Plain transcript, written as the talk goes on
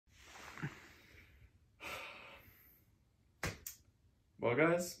Well,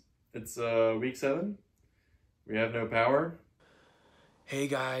 guys, it's week 7. We have no power. Hey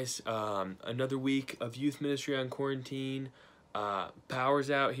guys, another week of youth ministry on quarantine. Power's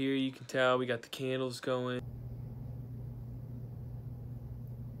out here, you can tell. We got the candles going.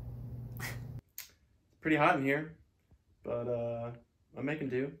 Pretty hot in here, but I'm making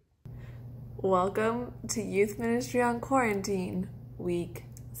do. Welcome to Youth Ministry on Quarantine, week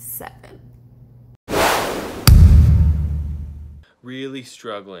 7. Really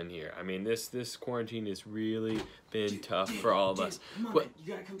struggling here. I mean, this quarantine has really been tough for all of us. Come on, What? man.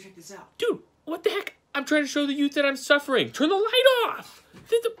 You gotta come check this out. Dude, what the heck? I'm trying to show the youth that I'm suffering. Turn the light off.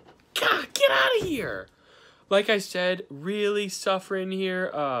 God, get out of here. Like I said, really suffering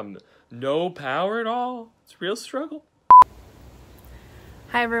here. No power at all. It's a real struggle.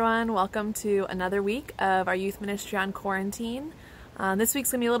 Hi everyone, welcome to another week of our Youth Ministry on Quarantine. This week's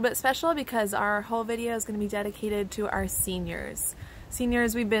going to be a little bit special because our whole video is going to be dedicated to our seniors.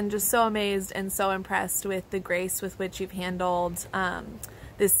 Seniors, we've been just so amazed and so impressed with the grace with which you've handled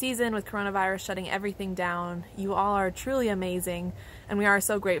this season with coronavirus shutting everything down. You all are truly amazing, and we are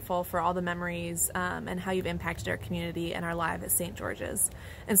so grateful for all the memories and how you've impacted our community and our life at St. George's.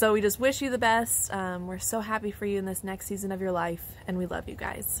 And so we just wish you the best. We're so happy for you in this next season of your life, and we love you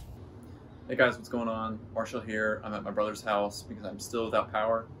guys. Hey guys, what's going on? Marshall here. I'm at my brother's house because I'm still without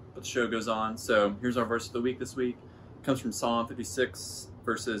power, but the show goes on. So here's our verse of the week this week. It comes from Psalm 56,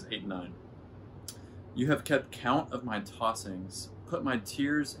 verses 8 and 9. You have kept count of my tossings, put my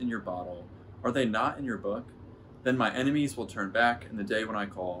tears in your bottle. Are they not in your book? Then my enemies will turn back in the day when I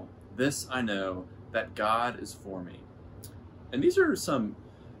call. This I know, that God is for me. And these are some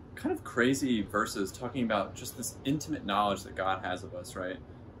kind of crazy verses talking about just this intimate knowledge that God has of us, right?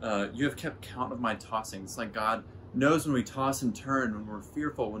 You have kept count of my tossings. It's like God knows when we toss and turn, when we're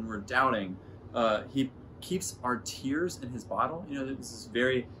fearful, when we're doubting. He keeps our tears in his bottle. You know, this is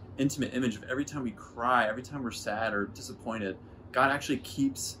very intimate image of every time we cry, every time we're sad or disappointed, God actually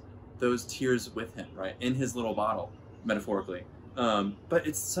keeps those tears with him, right? In his little bottle, metaphorically. But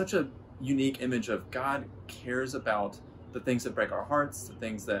it's such a unique image of God cares about the things that break our hearts, the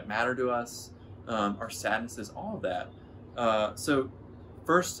things that matter to us, our sadnesses, all of that. So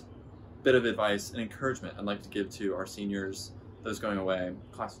first bit of advice and encouragement I'd like to give to our seniors, those going away,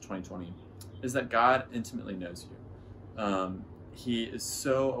 class of 2020, is that God intimately knows you. He is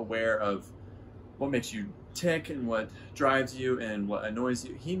so aware of what makes you tick and what drives you and what annoys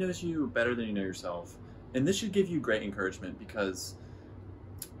you. He knows you better than you know yourself. And this should give you great encouragement because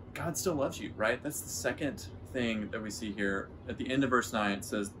God still loves you, right? That's the second thing that we see here. At the end of verse 9, it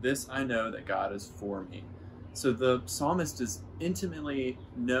says, this I know that God is for me. So the psalmist is intimately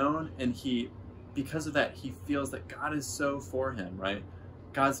known, and because of that, he feels that God is so for him, right?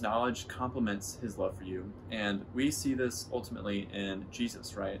 God's knowledge complements his love for you. And we see this ultimately in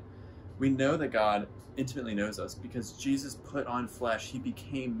Jesus, right? We know that God intimately knows us because Jesus put on flesh. He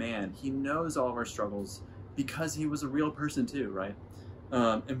became man. He knows all of our struggles because he was a real person too, right?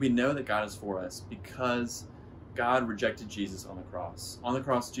 And we know that God is for us because God rejected Jesus on the cross. On the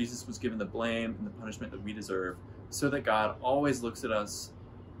cross, Jesus was given the blame and the punishment that we deserve so that God always looks at us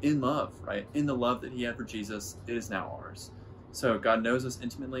in love, right? In the love that he had for Jesus, it is now ours. So God knows us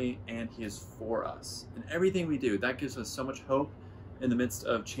intimately and he is for us. And everything we do, that gives us so much hope in the midst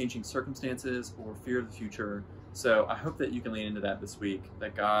of changing circumstances or fear of the future. So I hope that you can lean into that this week,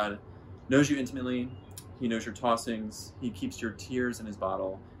 that God knows you intimately, he knows your tossings, he keeps your tears in his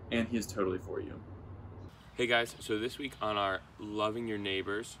bottle, and he is totally for you. Hey guys, so this week on our Loving Your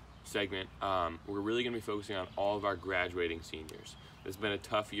Neighbors segment, we're really going to be focusing on all of our graduating seniors. It's been a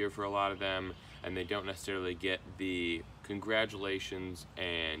tough year for a lot of them, and they don't necessarily get the congratulations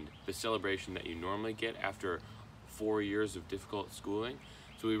and the celebration that you normally get after 4 years of difficult schooling.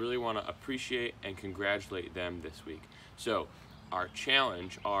 So we really want to appreciate and congratulate them this week. So our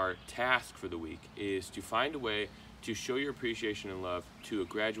challenge, our task for the week is to find a way to show your appreciation and love to a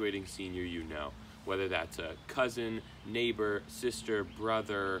graduating senior you know. Whether that's a cousin, neighbor, sister,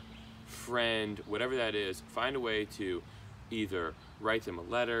 brother, friend, whatever that is, find a way to either write them a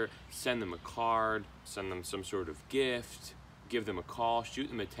letter, send them a card, send them some sort of gift, give them a call, shoot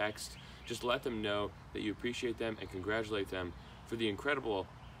them a text. Just let them know that you appreciate them and congratulate them for the incredible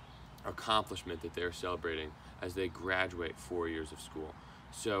accomplishment that they're celebrating as they graduate 4 years of school.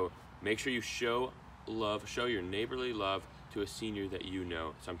 So make sure you show love, show your neighborly love to a senior that you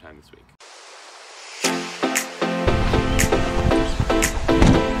know sometime this week.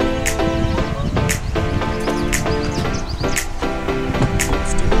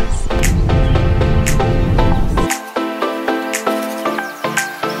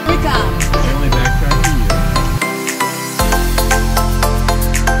 Family backtrack to you.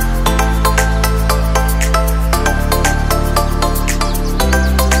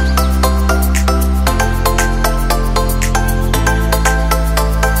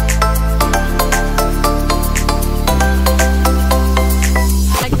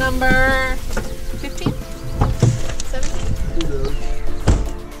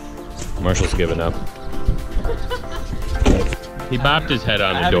 Marshall's given up. He bopped his head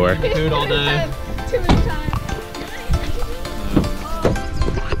on the door. Food all day. Too many times.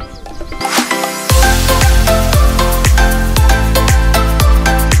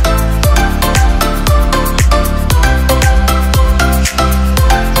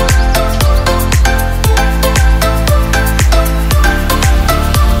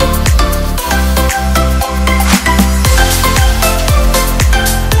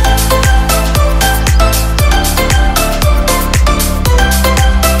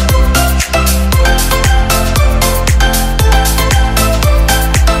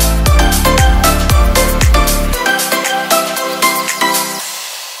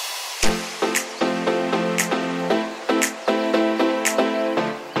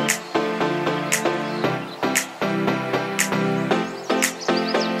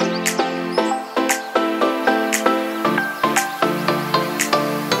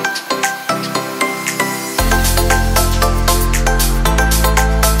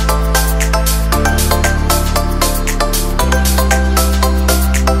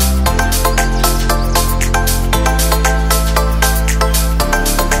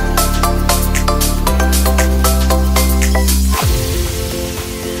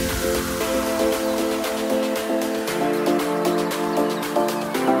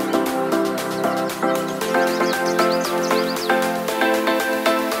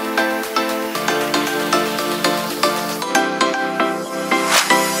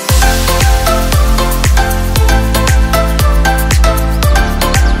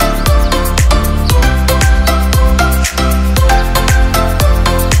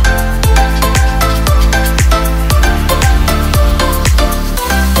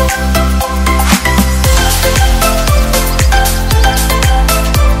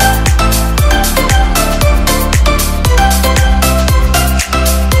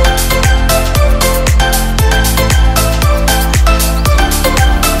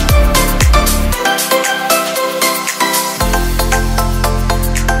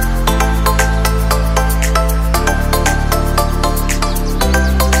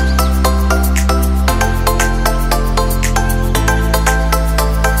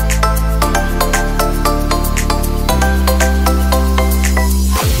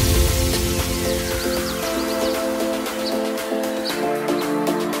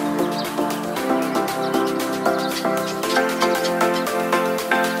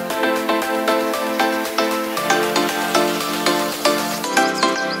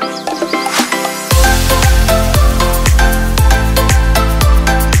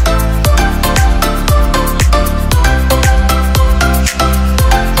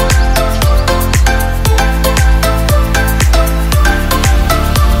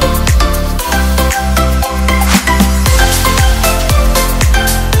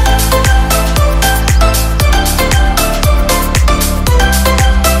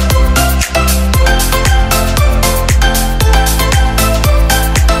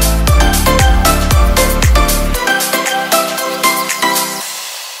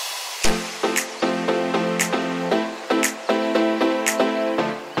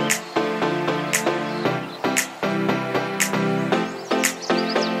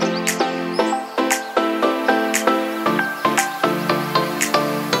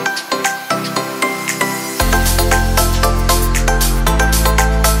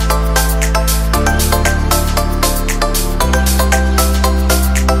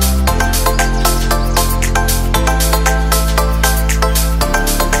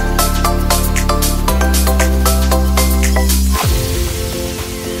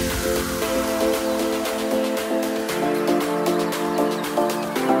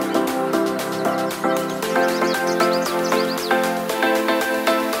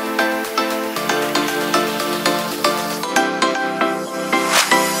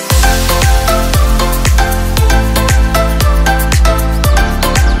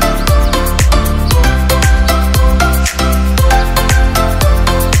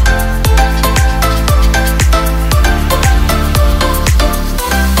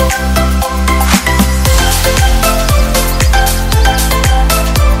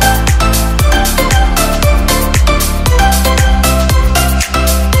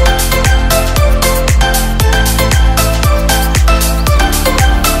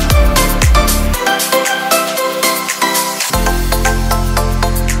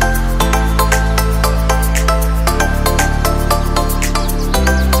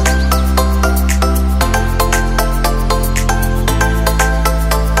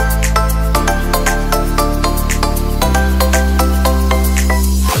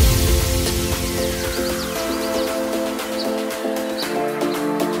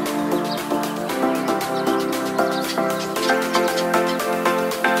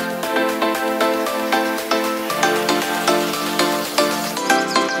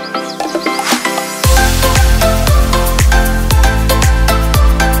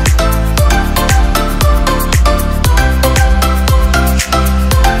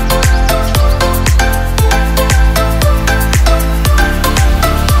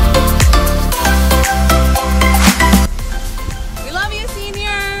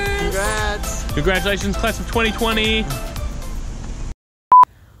 Congratulations, class of 2020.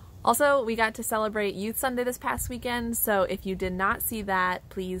 Also, we got to celebrate Youth Sunday this past weekend, so if you did not see that,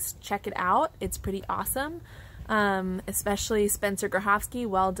 please check it out. It's pretty awesome. Especially Spencer Grahovsky,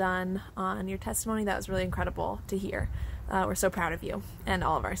 well done on your testimony. That was really incredible to hear. We're so proud of you, and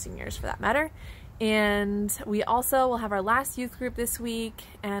all of our seniors for that matter. And we also will have our last youth group this week,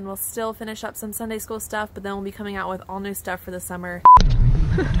 and we'll still finish up some Sunday school stuff, but then we'll be coming out with all new stuff for the summer.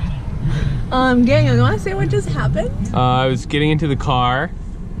 Daniel, you want to say what just happened? I was getting into the car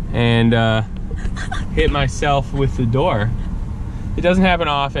and hit myself with the door. It doesn't happen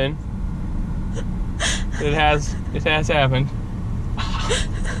often. It has happened.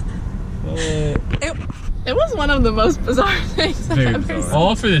 It was one of the most bizarre things I've ever seen.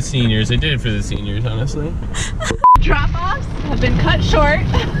 All for the seniors. I did it for the seniors, honestly. Drop-offs have been cut short.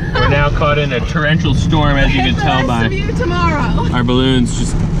 We're now caught in a torrential storm, as you can tell by our balloons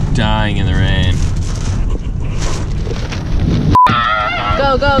just dying in the rain.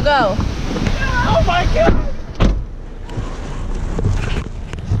 Go, go, go.